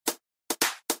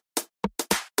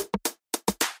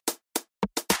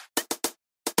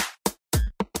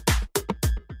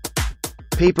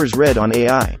Papers read on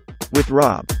AI. With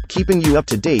Rob, keeping you up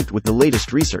to date with the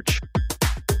latest research.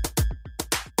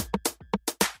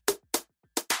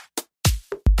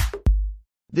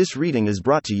 This reading is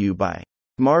brought to you by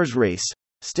Mars Race.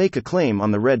 Stake a claim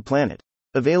on the Red Planet.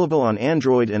 Available on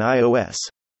Android and iOS.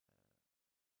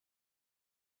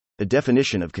 A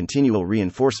definition of continual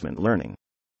reinforcement learning.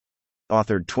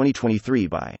 Authored 2023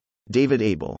 by David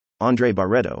Abel, Andre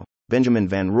Barreto, Benjamin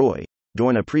Van Roy,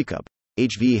 Dorna Prekup,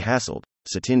 H.V. Hasselt,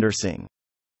 Satinder Singh.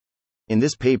 In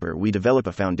this paper, we develop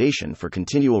a foundation for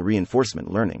continual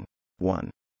reinforcement learning. 1.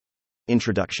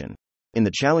 Introduction. In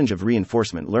The Challenge of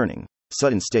Reinforcement Learning,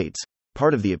 Sutton states,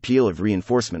 part of the appeal of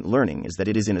reinforcement learning is that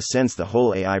it is in a sense the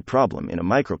whole AI problem in a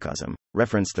microcosm,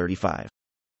 reference 35.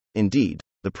 Indeed,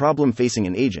 the problem facing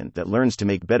an agent that learns to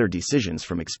make better decisions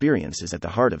from experience is at the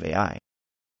heart of AI.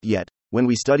 Yet, when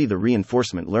we study the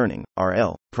reinforcement learning,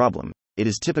 RL, problem, it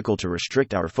is typical to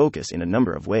restrict our focus in a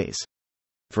number of ways.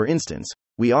 For instance,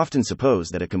 we often suppose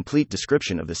that a complete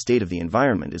description of the state of the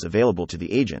environment is available to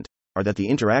the agent, or that the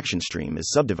interaction stream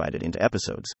is subdivided into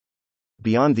episodes.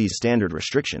 Beyond these standard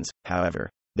restrictions, however,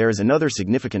 there is another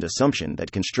significant assumption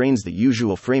that constrains the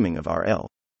usual framing of RL.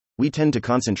 We tend to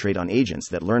concentrate on agents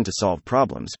that learn to solve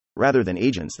problems, rather than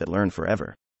agents that learn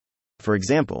forever. For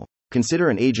example, consider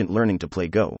an agent learning to play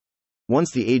Go.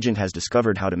 Once the agent has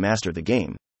discovered how to master the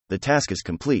game, the task is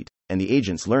complete, and the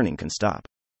agent's learning can stop.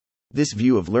 This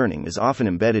view of learning is often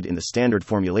embedded in the standard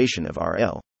formulation of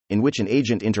RL, in which an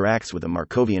agent interacts with a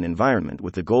Markovian environment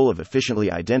with the goal of efficiently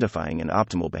identifying an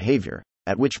optimal behavior,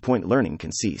 at which point learning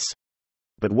can cease.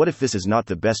 But what if this is not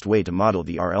the best way to model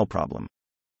the RL problem?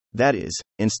 That is,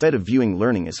 instead of viewing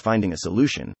learning as finding a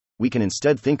solution, we can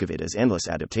instead think of it as endless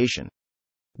adaptation.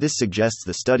 This suggests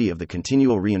the study of the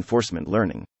continual reinforcement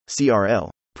learning, CRL,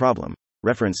 problem,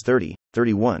 reference 30,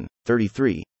 31,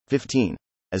 33, 15,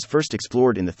 as first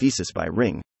explored in the thesis by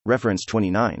Ring, reference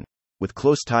 29, with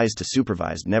close ties to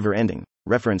supervised never-ending,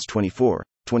 reference 24,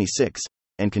 26,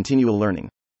 and continual learning,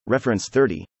 reference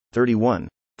 30, 31,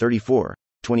 34,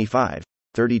 25,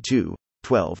 32,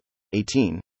 12,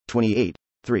 18, 28,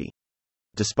 3.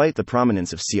 Despite the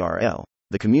prominence of CRL,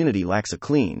 the community lacks a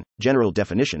clean, general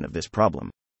definition of this problem.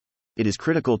 It is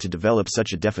critical to develop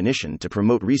such a definition to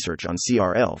promote research on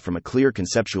CRL from a clear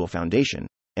conceptual foundation,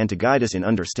 and to guide us in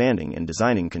understanding and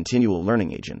designing continual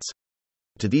learning agents.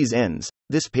 To these ends,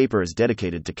 this paper is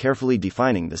dedicated to carefully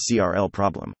defining the CRL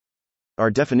problem.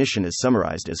 Our definition is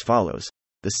summarized as follows.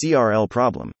 The CRL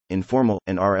problem, informal,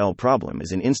 an RL problem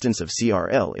is an instance of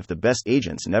CRL if the best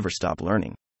agents never stop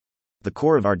learning. The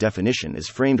core of our definition is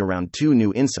framed around two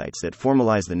new insights that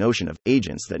formalize the notion of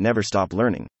agents that never stop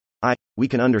learning. We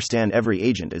can understand every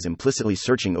agent as implicitly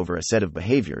searching over a set of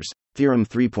behaviors, Theorem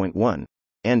 3.1,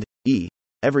 and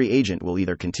every agent will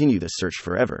either continue this search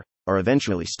forever, or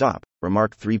eventually stop,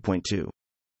 Remark 3.2.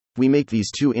 We make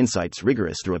these two insights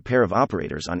rigorous through a pair of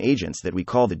operators on agents that we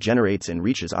call the generates and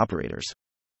reaches operators.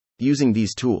 Using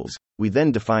these tools, we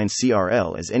then define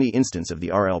CRL as any instance of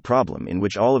the RL problem in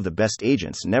which all of the best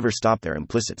agents never stop their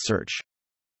implicit search.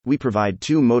 We provide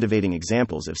two motivating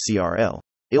examples of CRL,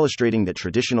 illustrating that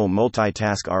traditional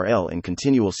multitask RL and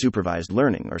continual supervised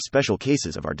learning are special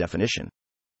cases of our definition.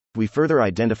 We further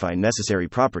identify necessary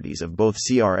properties of both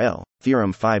CRL,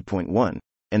 Theorem 5.1,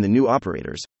 and the new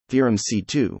operators, Theorem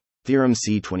C2, Theorem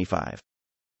C25.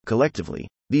 Collectively,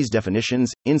 these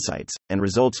definitions, insights, and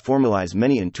results formalize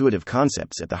many intuitive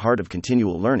concepts at the heart of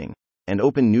continual learning, and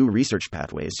open new research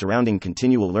pathways surrounding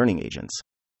continual learning agents.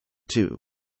 2.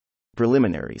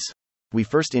 Preliminaries. We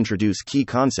first introduce key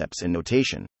concepts and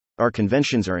notation. Our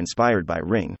conventions are inspired by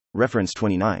Ring, reference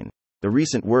 29, the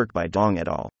recent work by Dong et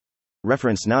al.,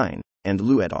 reference 9, and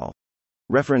Liu et al.,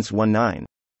 reference 19,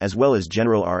 as well as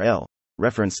general RL,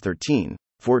 reference 13,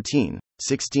 14,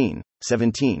 16,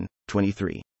 17,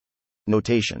 23.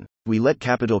 Notation. We let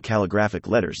capital calligraphic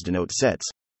letters denote sets,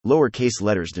 lowercase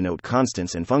letters denote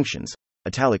constants and functions,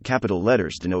 italic capital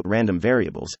letters denote random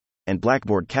variables, and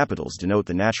blackboard capitals denote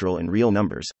the natural and real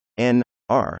numbers, n,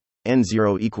 r,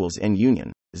 n0 equals n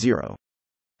union, 0.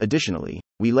 Additionally,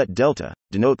 we let delta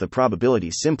denote the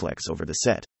probability simplex over the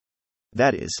set.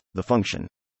 That is, the function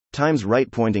times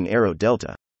right-pointing arrow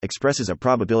delta expresses a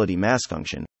probability mass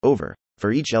function, over,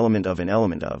 for each element of an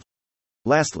element of.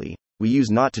 Lastly, we use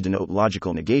not to denote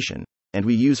logical negation, and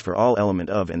we use for all element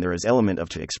of and there is element of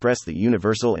to express the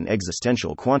universal and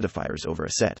existential quantifiers over a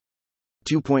set.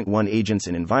 2.1 Agents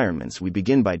and environments. We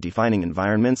begin by defining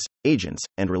environments, agents,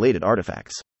 and related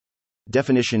artifacts.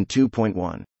 Definition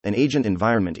 2.1. An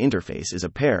agent-environment interface is a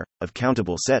pair of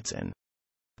countable sets and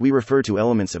we refer to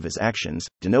elements of his actions,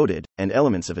 denoted, and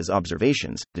elements of his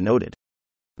observations, denoted.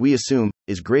 We assume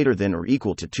is greater than or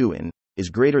equal to 2 in is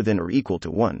greater than or equal to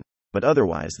 1, but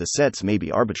otherwise the sets may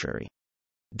be arbitrary.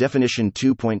 Definition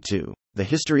 2.2. The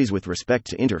histories with respect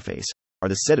to interface are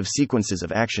the set of sequences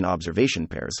of action observation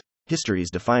pairs.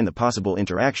 Histories define the possible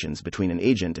interactions between an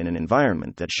agent and an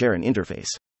environment that share an interface.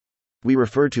 We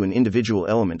refer to an individual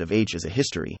element of H as a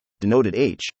history, denoted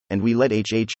H, and we let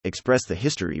HH express the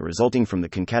history resulting from the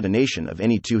concatenation of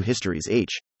any two histories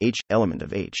H element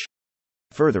of H.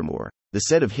 Furthermore, the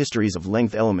set of histories of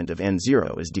length element of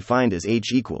N0 is defined as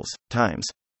H equals times,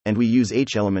 and we use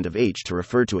H element of H to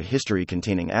refer to a history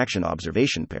containing action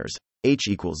observation pairs, H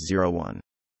equals 0, 1.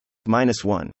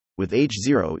 -1, with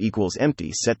H0 equals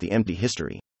empty set the empty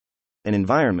history. An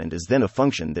environment is then a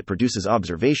function that produces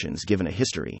observations given a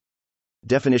history.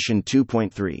 Definition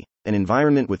 2.3. An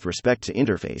environment with respect to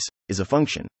interface is a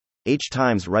function, H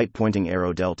times right pointing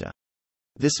arrow delta.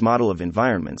 This model of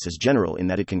environments is general in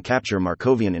that it can capture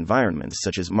Markovian environments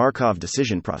such as Markov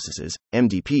decision processes,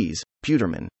 MDPs,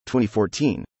 Puterman,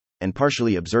 2014, and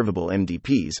partially observable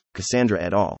MDPs, Cassandra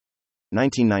et al.,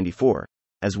 1994,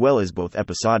 as well as both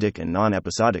episodic and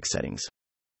non-episodic settings.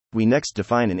 We next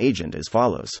define an agent as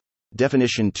follows.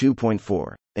 Definition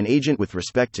 2.4. An agent with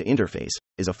respect to interface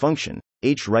is a function,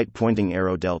 H right pointing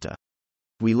arrow delta.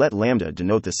 We let lambda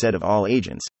denote the set of all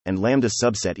agents, and lambda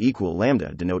subset equal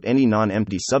lambda denote any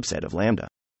non-empty subset of lambda.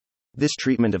 This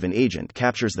treatment of an agent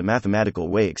captures the mathematical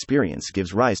way experience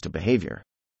gives rise to behavior.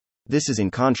 This is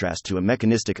in contrast to a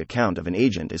mechanistic account of an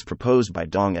agent as proposed by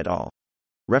Dong et al.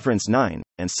 Reference 9,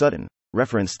 and Sutton,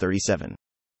 reference 37.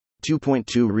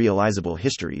 2.2 Realizable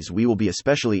histories. We will be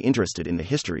especially interested in the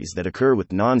histories that occur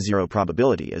with non-zero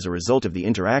probability as a result of the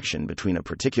interaction between a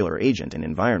particular agent and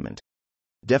environment.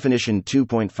 Definition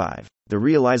 2.5. The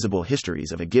realizable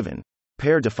histories of a given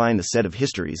pair define the set of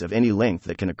histories of any length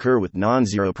that can occur with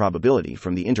non-zero probability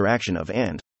from the interaction of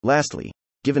and. Lastly,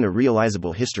 given a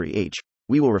realizable history H,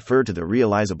 we will refer to the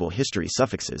realizable history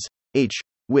suffixes H,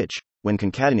 which, when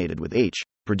concatenated with H,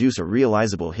 produce a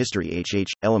realizable history HH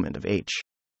element of H.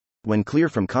 When clear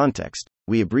from context,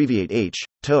 we abbreviate H,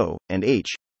 TO, and H,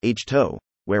 TO,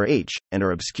 where H, and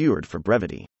are obscured for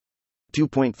brevity.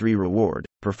 2.3 Reward,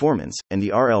 performance, and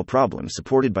the RL problem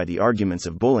supported by the arguments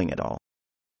of Bowling et al.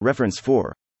 Reference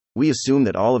 4. We assume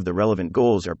that all of the relevant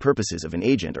goals or purposes of an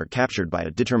agent are captured by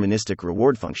a deterministic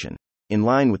reward function, in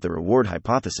line with the reward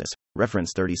hypothesis.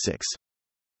 Reference 36.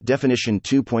 Definition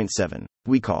 2.7.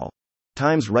 We call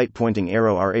times right pointing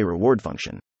arrow R a reward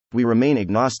function. We remain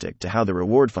agnostic to how the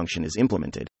reward function is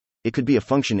implemented. It could be a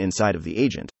function inside of the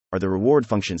agent, or the reward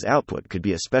function's output could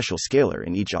be a special scalar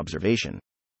in each observation.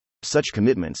 Such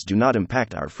commitments do not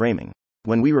impact our framing.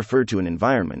 When we refer to an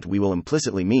environment, we will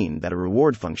implicitly mean that a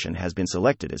reward function has been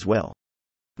selected as well.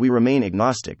 We remain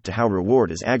agnostic to how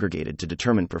reward is aggregated to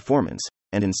determine performance,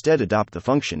 and instead adopt the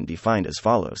function defined as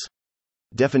follows.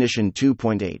 Definition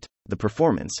 2.8. The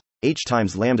performance, H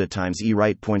times lambda times E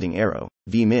right pointing arrow,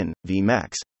 V min, V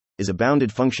max, is a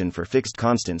bounded function for fixed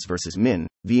constants versus min,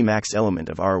 V max element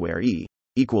of R where E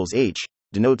equals H,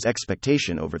 denotes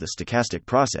expectation over the stochastic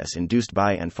process induced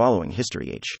by and following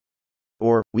history H.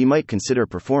 Or, we might consider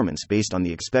performance based on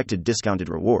the expected discounted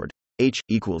reward, H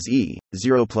equals E,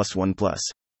 0 plus 1 plus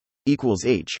equals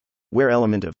H, where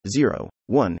element of 0,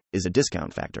 1 is a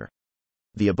discount factor.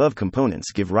 The above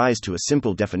components give rise to a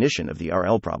simple definition of the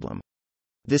RL problem.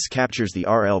 This captures the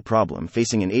RL problem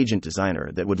facing an agent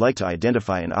designer that would like to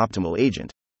identify an optimal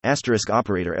agent, asterisk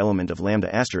operator element of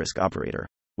lambda asterisk operator,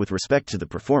 with respect to the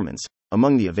performance,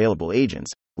 among the available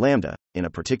agents, lambda, in a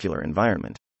particular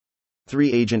environment.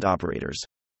 3 agent operators.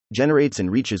 Generates and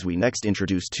reaches. We next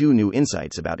introduce 2 new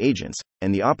insights about agents,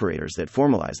 and the operators that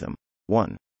formalize them.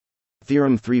 1.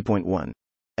 Theorem 3.1.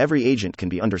 Every agent can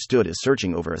be understood as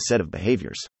searching over a set of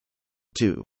behaviors.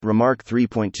 2. Remark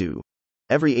 3.2.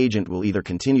 Every agent will either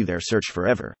continue their search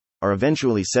forever, or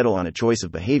eventually settle on a choice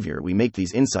of behavior. We make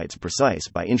these insights precise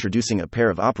by introducing a pair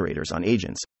of operators on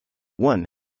agents. 1.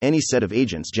 Any set of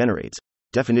agents generates,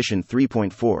 definition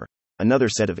 3.4, another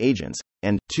set of agents,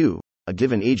 and 2. A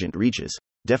given agent reaches,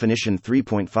 definition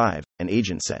 3.5, an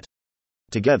agent set.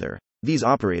 Together, these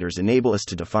operators enable us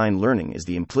to define learning as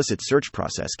the implicit search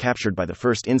process captured by the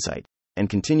first insight, and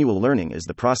continual learning as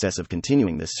the process of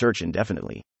continuing this search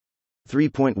indefinitely.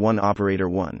 3.1 Operator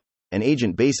 1. An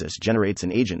agent basis generates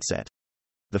an agent set.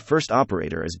 The first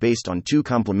operator is based on 2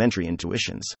 complementary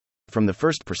intuitions. From the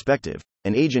first perspective,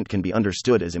 an agent can be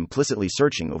understood as implicitly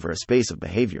searching over a space of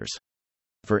behaviors.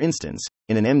 For instance,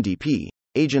 in an MDP,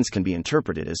 agents can be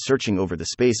interpreted as searching over the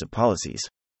space of policies.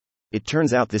 It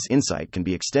turns out this insight can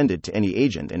be extended to any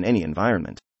agent and any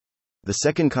environment. The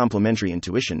second complementary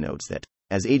intuition notes that,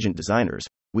 as agent designers,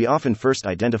 we often first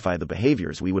identify the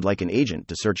behaviors we would like an agent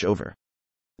to search over.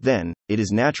 Then, it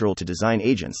is natural to design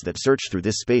agents that search through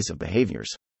this space of behaviors.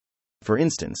 For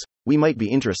instance, we might be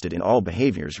interested in all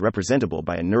behaviors representable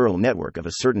by a neural network of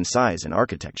a certain size and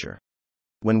architecture.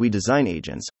 When we design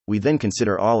agents, we then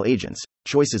consider all agents,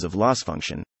 choices of loss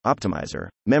function, optimizer,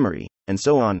 memory, and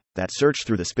so on, that search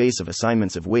through the space of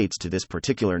assignments of weights to this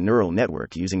particular neural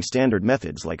network using standard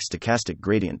methods like stochastic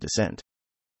gradient descent.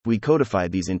 We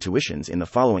codified these intuitions in the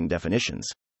following definitions.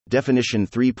 Definition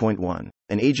 3.1.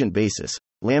 An agent basis,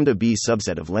 lambda b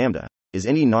subset of lambda, is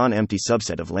any non-empty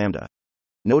subset of lambda.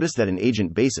 Notice that an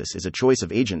agent basis is a choice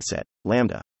of agent set,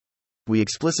 lambda. We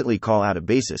explicitly call out a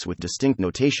basis with distinct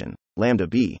notation, lambda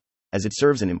b, as it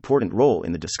serves an important role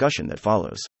in the discussion that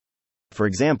follows. For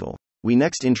example, we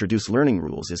next introduce learning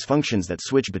rules as functions that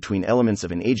switch between elements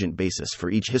of an agent basis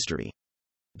for each history.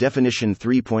 Definition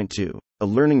 3.2. A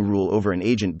learning rule over an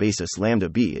agent basis lambda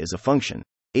b is a function,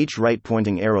 h right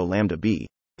pointing arrow lambda b,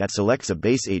 that selects a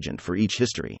base agent for each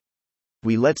history.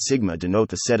 We let sigma denote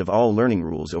the set of all learning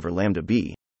rules over lambda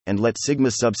b, and let sigma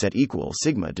subset equal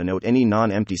sigma denote any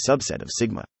non-empty subset of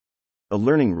sigma. A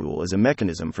learning rule is a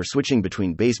mechanism for switching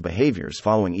between base behaviors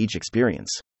following each experience.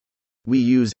 We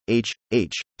use h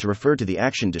to refer to the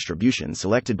action distribution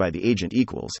selected by the agent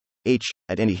equals h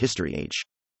at any history h.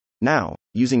 Now,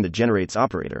 using the generates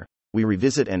operator, we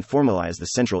revisit and formalize the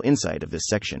central insight of this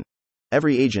section.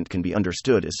 Every agent can be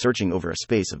understood as searching over a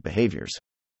space of behaviors.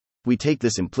 We take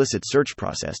this implicit search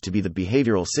process to be the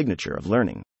behavioral signature of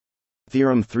learning.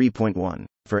 Theorem 3.1.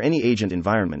 For any agent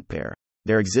environment pair,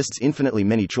 there exists infinitely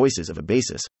many choices of a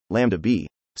basis, lambda b,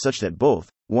 such that both,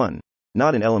 1,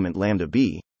 not an element lambda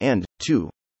b, and 2,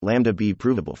 lambda b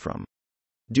provable from.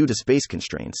 Due to space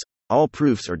constraints, all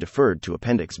proofs are deferred to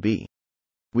appendix b.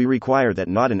 We require that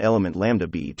not an element lambda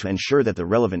b to ensure that the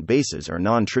relevant bases are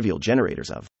non-trivial generators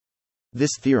of.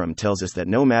 This theorem tells us that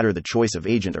no matter the choice of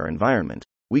agent or environment,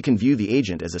 we can view the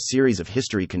agent as a series of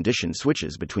history condition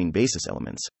switches between basis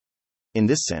elements. In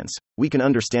this sense, we can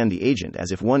understand the agent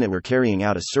as if it were carrying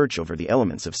out a search over the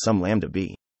elements of some lambda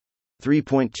b.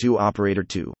 3.2 Operator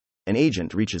 2. An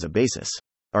agent reaches a basis.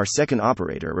 Our second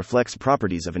operator reflects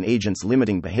properties of an agent's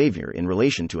limiting behavior in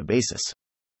relation to a basis.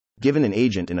 Given an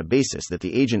agent and a basis that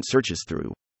the agent searches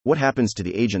through, what happens to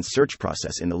the agent's search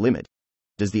process in the limit?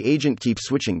 Does the agent keep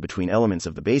switching between elements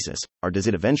of the basis, or does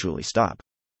it eventually stop?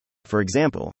 For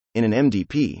example, in an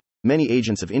MDP, many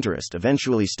agents of interest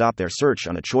eventually stop their search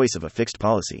on a choice of a fixed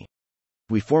policy.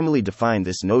 We formally define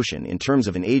this notion in terms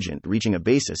of an agent reaching a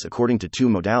basis according to two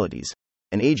modalities.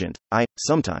 An agent, I,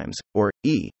 sometimes, or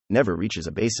E, never reaches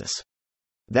a basis.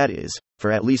 That is,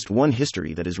 for at least one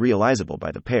history that is realizable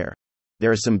by the pair,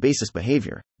 there is some basis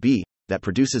behavior, B, that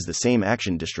produces the same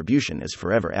action distribution as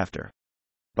forever after.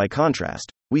 By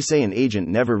contrast, we say an agent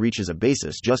never reaches a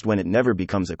basis just when it never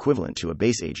becomes equivalent to a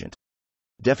base agent.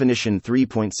 Definition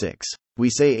 3.6. We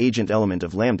say agent element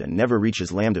of lambda never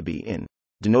reaches lambda b in,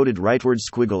 denoted rightward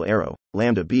squiggle arrow,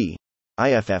 lambda b,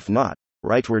 IFF not,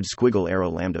 rightward squiggle arrow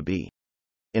lambda b.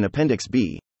 In appendix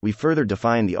b, we further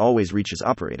define the always reaches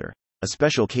operator, a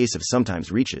special case of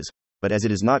sometimes reaches, but as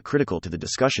it is not critical to the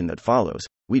discussion that follows,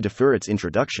 we defer its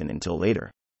introduction until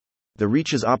later. The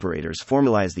reaches operators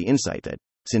formalize the insight that,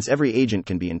 since every agent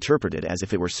can be interpreted as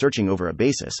if it were searching over a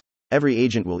basis, every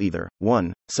agent will either,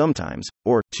 1, sometimes,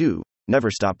 or 2, never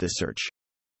stop this search.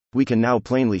 We can now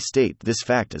plainly state this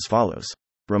fact as follows.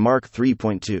 Remark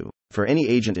 3.2. For any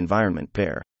agent environment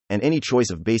pair, and any choice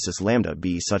of basis lambda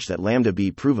b such that lambda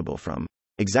b provable from,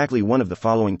 exactly one of the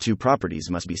following two properties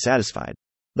must be satisfied.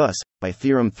 Thus, by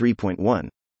theorem 3.1,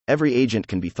 every agent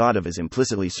can be thought of as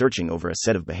implicitly searching over a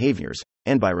set of behaviors,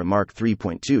 and by remark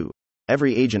 3.2,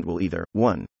 every agent will either,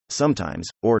 1, sometimes,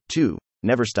 or 2,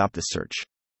 never stop this search.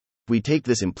 We take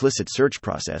this implicit search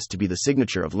process to be the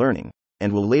signature of learning,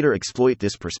 and will later exploit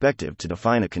this perspective to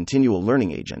define a continual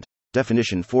learning agent,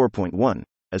 definition 4.1,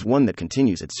 as one that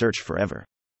continues its search forever.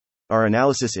 Our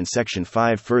analysis in section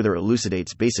 5 further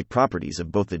elucidates basic properties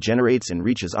of both the generates and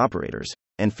reaches operators,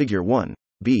 and figure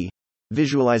 1b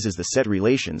visualizes the set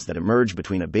relations that emerge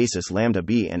between a basis lambda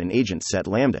b and an agent set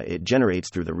lambda it generates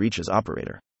through the reaches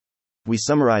operator. We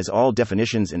summarize all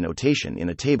definitions and notation in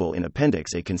a table in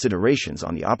Appendix A. Considerations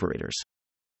on the operators.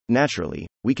 Naturally,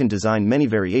 we can design many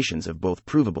variations of both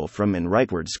provable from and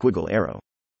rightward squiggle arrow.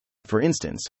 For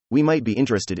instance, we might be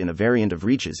interested in a variant of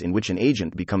reaches in which an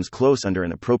agent becomes close under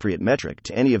an appropriate metric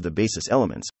to any of the basis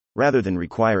elements, rather than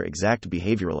require exact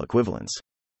behavioral equivalence.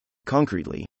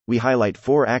 Concretely, we highlight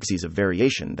 4 axes of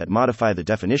variation that modify the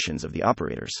definitions of the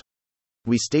operators.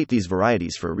 We state these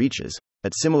varieties for reaches,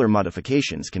 that similar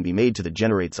modifications can be made to the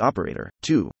generates operator.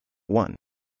 2. 1.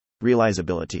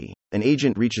 Realizability. An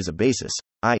agent reaches a basis,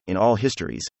 I, in all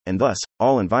histories, and thus,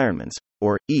 all environments,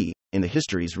 or E, in the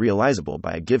histories realizable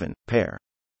by a given pair.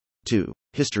 2.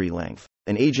 History length.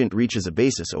 An agent reaches a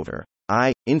basis over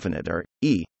I, infinite or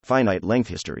E, finite length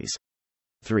histories.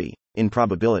 3. In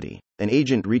probability. An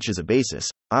agent reaches a basis,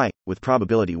 I, with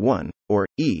probability 1, or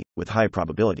E, with high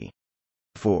probability.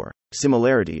 4.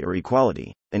 Similarity or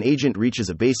equality. An agent reaches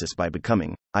a basis by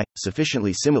becoming I,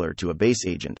 sufficiently similar to a base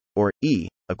agent, or E,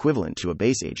 equivalent to a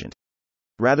base agent.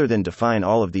 Rather than define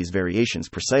all of these variations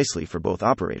precisely for both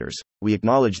operators, we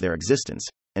acknowledge their existence,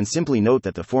 and simply note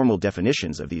that the formal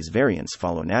definitions of these variants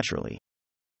follow naturally.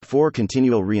 For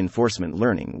continual reinforcement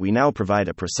learning, we now provide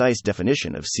a precise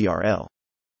definition of CRL.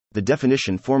 The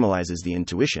definition formalizes the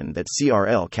intuition that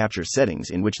CRL captures settings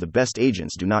in which the best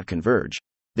agents do not converge,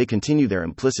 they continue their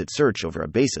implicit search over a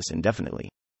basis indefinitely.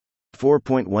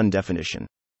 4.1 Definition.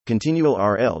 Continual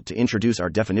RL. To introduce our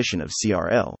definition of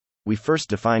CRL, we first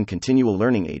define continual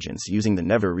learning agents using the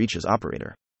never reaches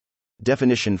operator.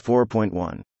 Definition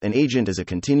 4.1. An agent is a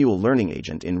continual learning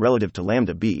agent in relative to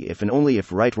lambda b if and only if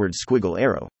rightward squiggle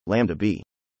arrow, lambda b.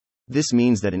 This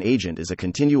means that an agent is a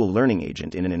continual learning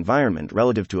agent in an environment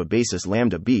relative to a basis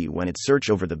lambda b when its search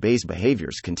over the base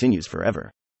behaviors continues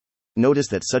forever. Notice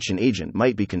that such an agent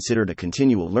might be considered a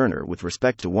continual learner with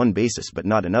respect to one basis but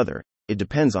not another, it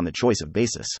depends on the choice of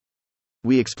basis.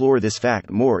 We explore this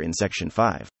fact more in section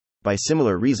 5. By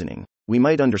similar reasoning, we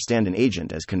might understand an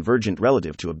agent as convergent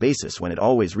relative to a basis when it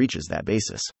always reaches that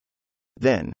basis.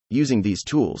 Then, using these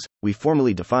tools, we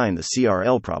formally define the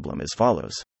CRL problem as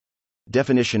follows.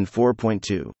 Definition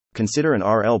 4.2. Consider an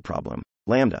RL problem,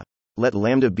 lambda. Let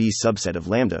lambda b subset of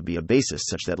lambda be a basis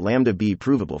such that lambda b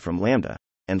provable from lambda,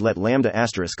 and let lambda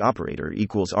asterisk operator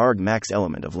equals arg max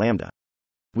element of lambda.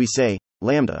 We say,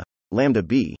 lambda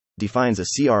b, defines a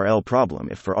CRL problem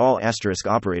if for all asterisk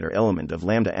operator element of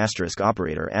lambda asterisk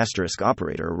operator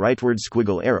rightward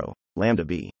squiggle arrow, lambda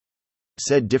b.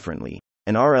 Said differently,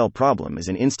 an RL problem is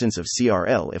an instance of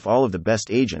CRL if all of the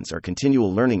best agents are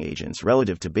continual learning agents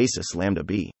relative to basis lambda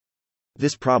b.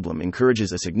 This problem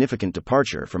encourages a significant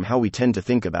departure from how we tend to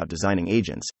think about designing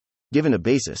agents. Given a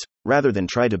basis, rather than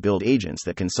try to build agents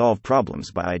that can solve problems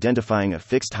by identifying a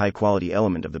fixed high-quality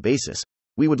element of the basis,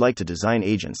 we would like to design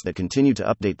agents that continue to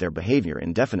update their behavior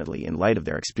indefinitely in light of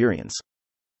their experience.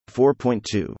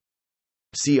 4.2.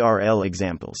 CRL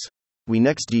examples. We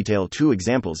next detail two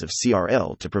examples of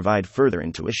CRL to provide further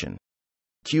intuition.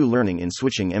 Q-learning in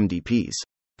switching MDPs.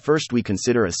 First, we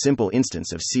consider a simple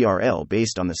instance of CRL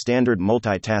based on the standard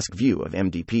multitask view of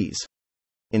MDPs.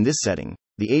 In this setting,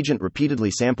 the agent repeatedly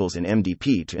samples an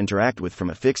MDP to interact with from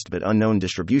a fixed but unknown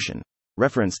distribution.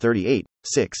 Reference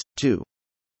 38.6.2.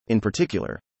 In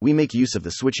particular, we make use of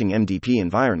the switching MDP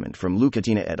environment from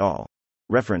Lucatina et al.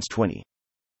 Reference 20.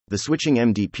 The switching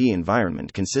MDP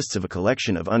environment consists of a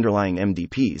collection of underlying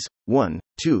MDPs, 1,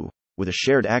 2, with a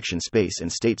shared action space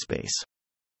and state space.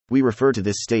 We refer to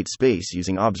this state space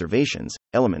using observations,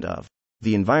 element of.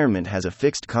 The environment has a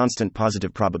fixed constant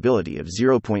positive probability of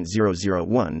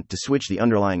 0.001 to switch the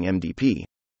underlying MDP,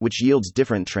 which yields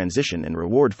different transition and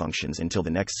reward functions until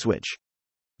the next switch.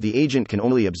 The agent can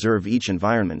only observe each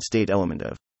environment state element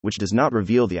of, which does not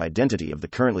reveal the identity of the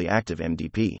currently active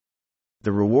MDP.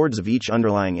 The rewards of each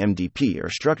underlying MDP are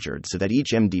structured so that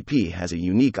each MDP has a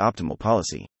unique optimal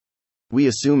policy. We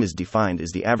assume is defined as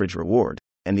the average reward,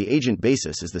 and the agent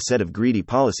basis is the set of greedy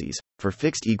policies, for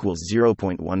fixed equals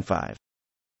 0.15.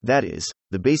 That is,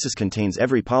 the basis contains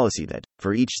every policy that,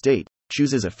 for each state,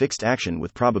 chooses a fixed action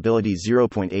with probability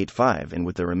 0.85 and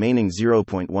with the remaining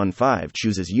 0.15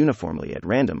 chooses uniformly at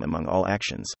random among all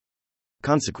actions.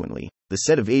 Consequently, the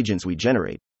set of agents we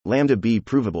generate, lambda b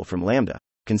provable from lambda,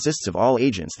 consists of all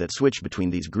agents that switch between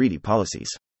these greedy policies.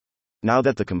 Now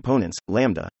that the components,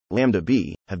 lambda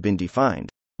b, have been defined,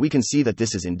 we can see that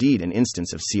this is indeed an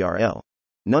instance of CRL.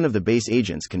 None of the base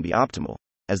agents can be optimal,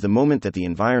 as the moment that the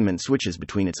environment switches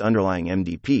between its underlying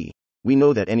MDP, we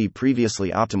know that any previously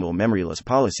optimal memoryless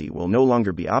policy will no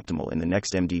longer be optimal in the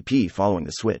next MDP following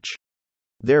the switch.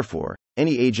 Therefore,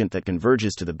 any agent that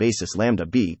converges to the basis lambda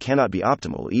b cannot be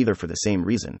optimal either for the same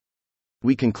reason.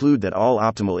 We conclude that all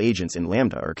optimal agents in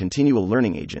lambda are continual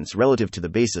learning agents relative to the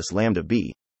basis lambda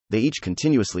b, they each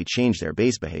continuously change their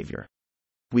base behavior.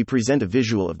 We present a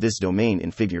visual of this domain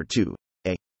in figure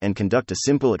 2a, and conduct a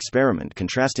simple experiment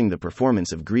contrasting the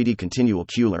performance of greedy continual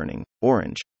Q-learning,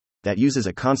 orange, that uses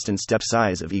a constant step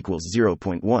size of equals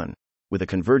 0.1, with a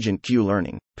convergent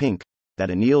Q-learning, pink, that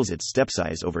anneals its step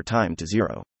size over time to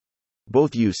 0.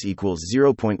 Both use equals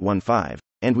 0.15,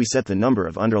 and we set the number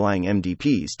of underlying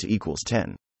MDPs to equals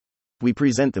 10. We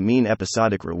present the mean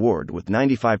episodic reward with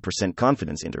 95%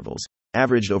 confidence intervals,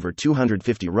 averaged over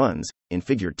 250 runs, in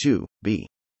figure 2b.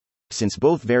 Since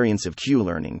both variants of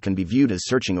Q-learning can be viewed as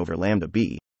searching over lambda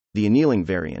b, the annealing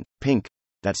variant, pink,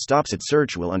 that stops at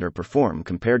search will underperform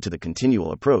compared to the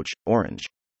continual approach, orange.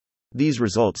 These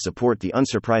results support the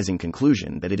unsurprising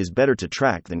conclusion that it is better to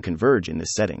track than converge in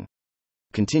this setting.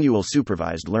 Continual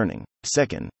supervised learning.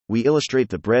 Second, we illustrate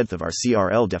the breadth of our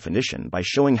CRL definition by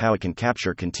showing how it can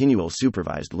capture continual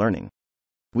supervised learning.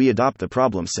 We adopt the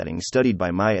problem setting studied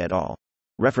by Maya et al.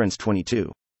 Reference 22.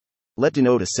 Let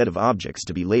denote a set of objects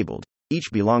to be labeled,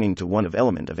 each belonging to one of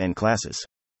element of n classes.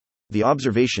 The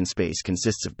observation space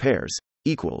consists of pairs,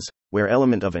 equals, where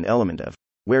element of an element of,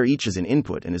 where each is an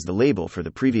input and is the label for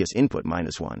the previous input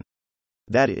minus 1.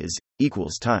 That is,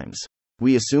 equals times.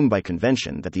 We assume by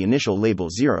convention that the initial label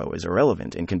 0 is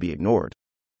irrelevant and can be ignored.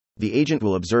 The agent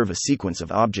will observe a sequence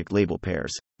of object label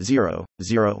pairs, 0,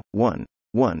 0, 1,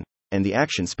 1, and the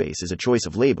action space is a choice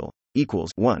of label,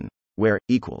 equals 1, where,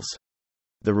 equals.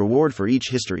 The reward for each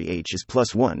history h is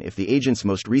 +1 if the agent's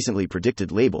most recently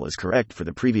predicted label is correct for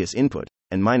the previous input,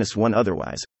 and -1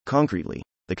 otherwise. Concretely,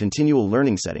 the continual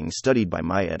learning setting studied by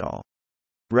Maya et al.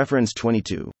 Reference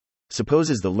 22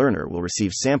 supposes the learner will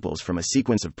receive samples from a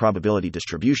sequence of probability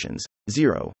distributions,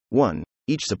 0, 1,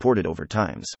 each supported over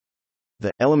times.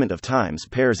 The element of times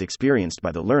pairs experienced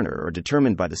by the learner are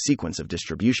determined by the sequence of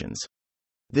distributions.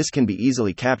 This can be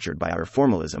easily captured by our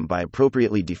formalism by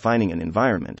appropriately defining an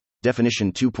environment,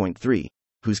 definition 2.3,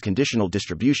 whose conditional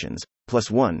distributions,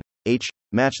 +1, h,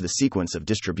 match the sequence of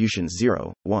distributions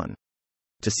 0, 1.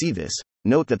 To see this,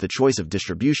 note that the choice of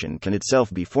distribution can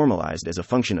itself be formalized as a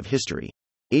function of history,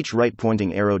 h right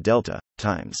pointing arrow delta,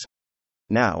 times.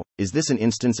 Now, is this an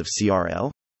instance of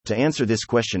CRL? To answer this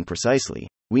question precisely,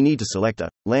 we need to select a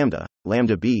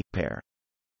lambda b pair.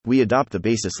 We adopt the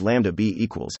basis lambda b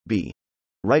equals b.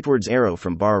 Rightwards arrow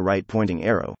from bar right pointing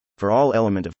arrow, for all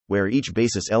element of, where each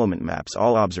basis element maps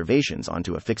all observations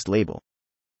onto a fixed label.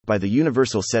 By the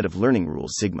universal set of learning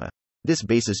rules sigma, this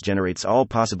basis generates all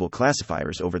possible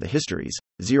classifiers over the histories,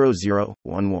 0, 0,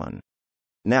 1, 1.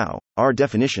 Now, our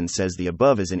definition says the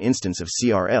above is an instance of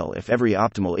CRL if every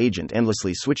optimal agent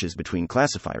endlessly switches between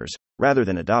classifiers, rather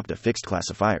than adopt a fixed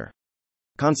classifier.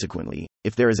 Consequently,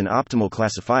 if there is an optimal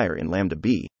classifier in lambda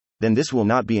b, then this will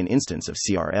not be an instance of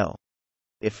CRL.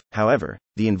 If, however,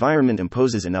 the environment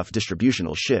imposes enough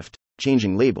distributional shift,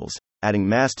 changing labels, adding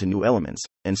mass to new elements,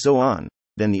 and so on,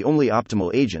 then the only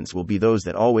optimal agents will be those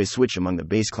that always switch among the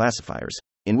base classifiers,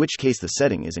 in which case the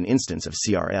setting is an instance of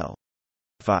CRL.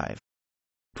 5.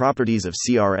 Properties of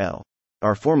CRL.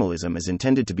 Our formalism is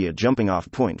intended to be a jumping-off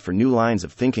point for new lines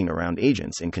of thinking around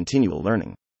agents and continual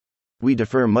learning. We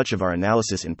defer much of our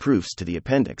analysis and proofs to the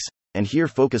appendix, and here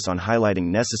focus on highlighting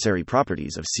necessary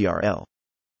properties of CRL.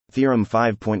 Theorem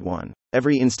 5.1.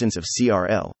 Every instance of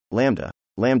CRL,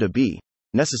 lambda b,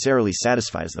 necessarily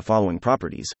satisfies the following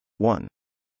properties. 1.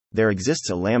 There exists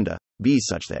a lambda b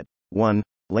such that 1.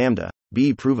 Lambda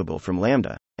b provable from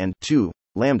lambda, and 2.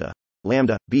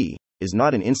 Lambda b is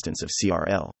not an instance of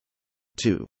CRL.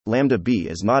 2. Lambda b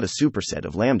is not a superset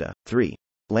of lambda. 3.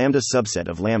 Lambda subset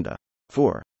of lambda.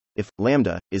 4. If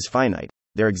lambda is finite,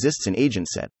 there exists an agent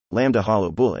set, lambda hollow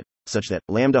bullet, such that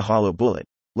lambda hollow bullet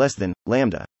less than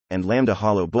lambda and lambda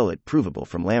hollow bullet provable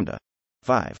from lambda.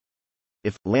 5.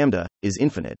 If lambda is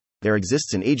infinite, there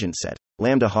exists an agent set,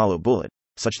 lambda hollow bullet,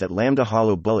 such that lambda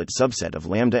hollow bullet subset of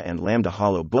lambda and lambda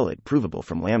hollow bullet provable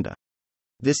from lambda.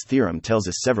 This theorem tells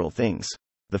us several things.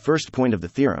 The first point of the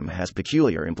theorem has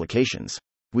peculiar implications.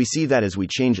 We see that as we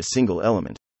change a single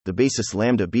element, the basis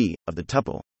lambda b, of the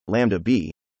tuple, lambda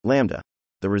b, lambda,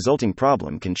 the resulting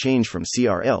problem can change from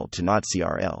CRL to not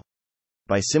CRL.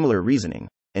 By similar reasoning,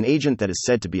 an agent that is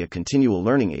said to be a continual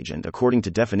learning agent according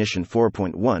to definition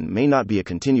 4.1 may not be a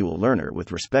continual learner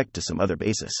with respect to some other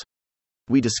basis.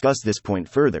 We discuss this point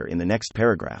further in the next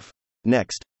paragraph.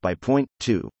 Next, by point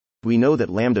 2, we know that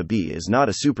lambda b is not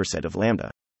a superset of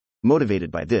lambda.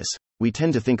 Motivated by this, we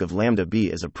tend to think of lambda b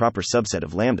as a proper subset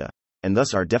of lambda, and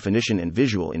thus our definition and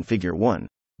visual in figure 1,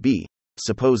 b,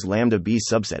 suppose lambda b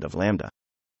subset of lambda.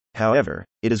 However,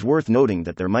 it is worth noting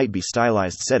that there might be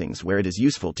stylized settings where it is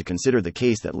useful to consider the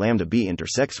case that lambda b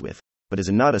intersects with, but is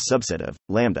not a subset of,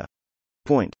 lambda.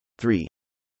 Point 3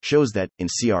 shows that, in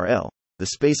CRL, the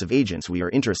space of agents we are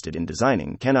interested in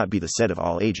designing cannot be the set of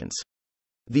all agents.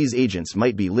 These agents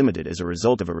might be limited as a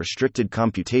result of a restricted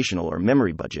computational or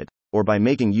memory budget, or by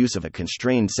making use of a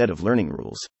constrained set of learning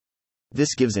rules.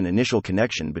 This gives an initial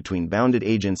connection between bounded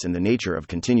agents and the nature of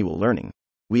continual learning.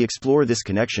 We explore this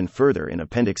connection further in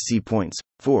Appendix C. Points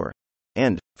 4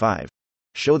 and 5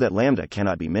 show that lambda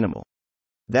cannot be minimal.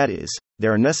 That is,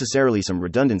 there are necessarily some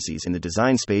redundancies in the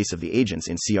design space of the agents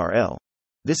in CRL.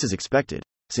 This is expected,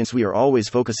 since we are always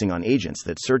focusing on agents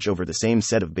that search over the same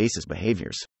set of basis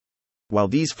behaviors. While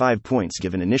these 5 points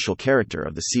give an initial character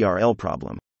of the CRL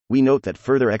problem, we note that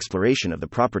further exploration of the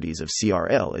properties of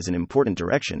CRL is an important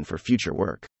direction for future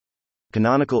work.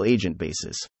 Canonical agent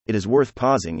basis. It is worth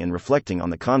pausing and reflecting on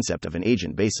the concept of an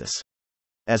agent basis.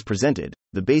 As presented,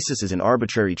 the basis is an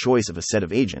arbitrary choice of a set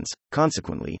of agents,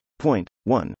 consequently, point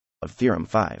 1 of Theorem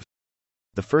 5.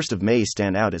 The 1st of May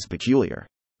stand out as peculiar.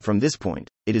 From this point,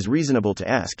 it is reasonable to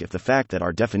ask if the fact that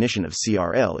our definition of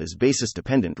CRL is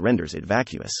basis-dependent renders it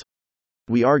vacuous.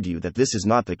 We argue that this is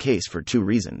not the case for 2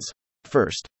 reasons.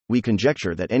 First, we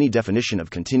conjecture that any definition of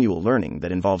continual learning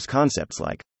that involves concepts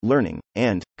like learning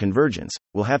and convergence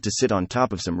will have to sit on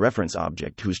top of some reference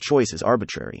object whose choice is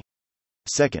arbitrary.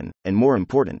 Second, and more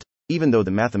important, even though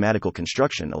the mathematical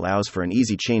construction allows for an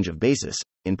easy change of basis,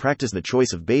 in practice the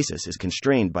choice of basis is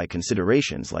constrained by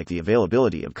considerations like the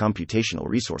availability of computational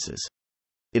resources.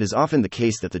 It is often the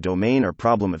case that the domain or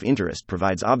problem of interest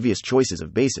provides obvious choices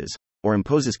of bases, or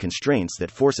imposes constraints that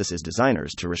force us as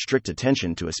designers to restrict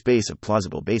attention to a space of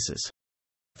plausible bases.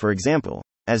 For example,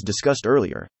 as discussed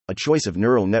earlier, a choice of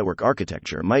neural network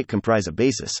architecture might comprise a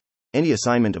basis, any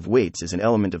assignment of weights is an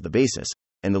element of the basis,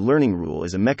 and the learning rule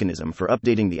is a mechanism for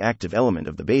updating the active element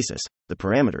of the basis, the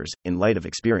parameters, in light of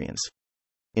experience.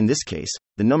 In this case,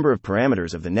 the number of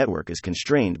parameters of the network is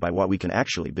constrained by what we can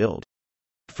actually build.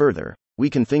 Further, we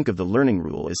can think of the learning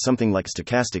rule as something like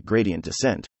stochastic gradient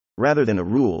descent, rather than a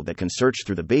rule that can search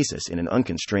through the basis in an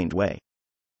unconstrained way.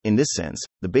 In this sense,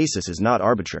 the basis is not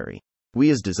arbitrary. We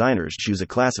as designers choose a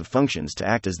class of functions to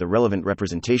act as the relevant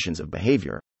representations of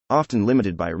behavior, often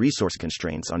limited by resource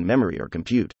constraints on memory or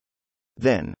compute.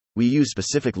 Then, we use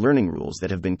specific learning rules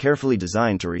that have been carefully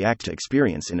designed to react to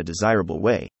experience in a desirable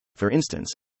way. For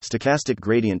instance, stochastic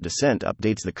gradient descent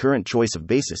updates the current choice of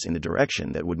basis in the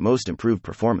direction that would most improve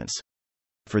performance.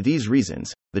 For these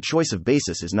reasons, the choice of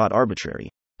basis is not arbitrary,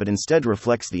 but instead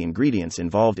reflects the ingredients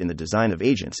involved in the design of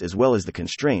agents as well as the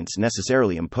constraints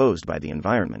necessarily imposed by the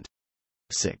environment.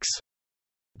 6.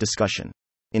 Discussion.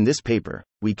 In this paper,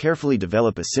 we carefully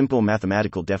develop a simple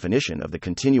mathematical definition of the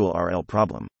continual RL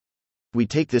problem. We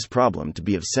take this problem to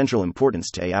be of central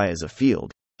importance to AI as a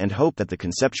field, and hope that the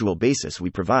conceptual basis we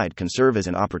provide can serve as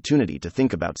an opportunity to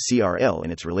think about CRL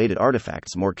and its related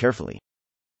artifacts more carefully.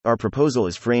 Our proposal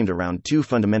is framed around 2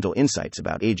 fundamental insights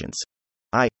about agents.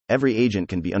 Every agent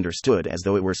can be understood as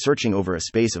though it were searching over a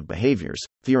space of behaviors,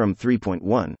 Theorem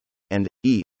 3.1, and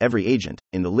every agent,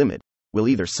 in the limit, will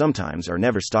either sometimes or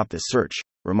never stop this search,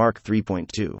 Remark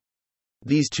 3.2.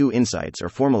 These 2 insights are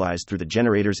formalized through the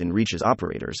generators in Reach's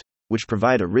operators, which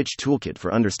provide a rich toolkit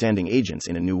for understanding agents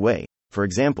in a new way. For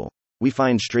example, we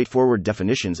find straightforward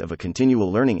definitions of a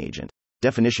continual learning agent,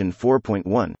 definition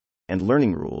 4.1, and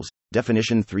learning rules,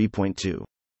 definition 3.2.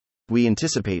 We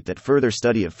anticipate that further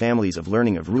study of families of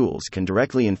learning of rules can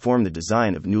directly inform the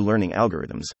design of new learning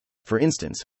algorithms. For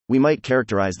instance, we might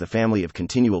characterize the family of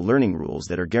continual learning rules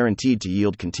that are guaranteed to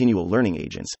yield continual learning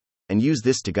agents, and use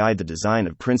this to guide the design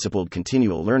of principled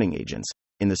continual learning agents,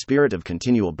 in the spirit of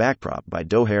continual backprop by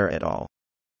Doher et al.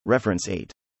 Reference 8.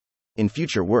 In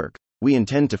future work, we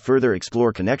intend to further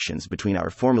explore connections between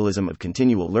our formalism of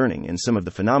continual learning and some of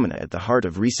the phenomena at the heart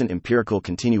of recent empirical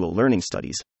continual learning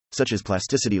studies, such as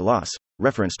plasticity loss,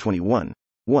 reference 21,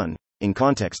 1, in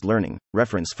context learning,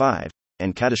 reference 5,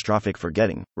 and catastrophic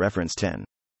forgetting, reference 10.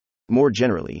 More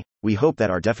generally, we hope that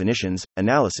our definitions,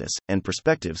 analysis, and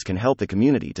perspectives can help the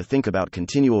community to think about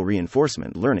continual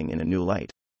reinforcement learning in a new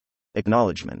light.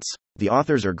 Acknowledgements. The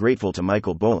authors are grateful to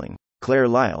Michael Bowling, Claire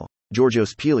Lyle,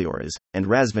 Georgios Piliouras, and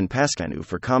Razvan Pascanu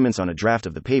for comments on a draft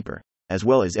of the paper, as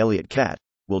well as Elliot Catt,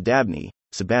 Will Dabney,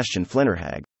 Sebastian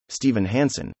Flennerhag, Stephen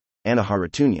Hansen, Anna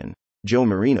Haratunian, Joe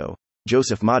Marino,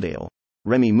 Joseph Madale,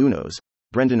 Remy Munoz,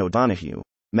 Brendan O'Donoghue,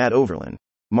 Matt Overland,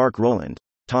 Mark Rowland,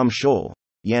 Tom Scholl,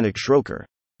 Yannick Schroeker,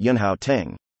 Yunhao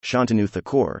Teng, Shantanu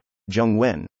Thakur, Zheng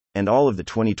Wen, and all of the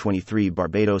 2023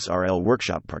 Barbados RL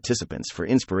Workshop participants for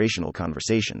inspirational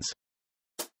conversations.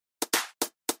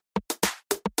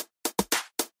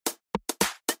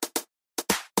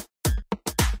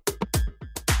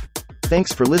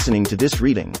 Thanks for listening to this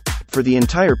reading. For the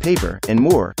entire paper and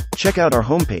more, check out our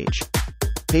homepage,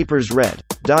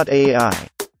 papersread.ai.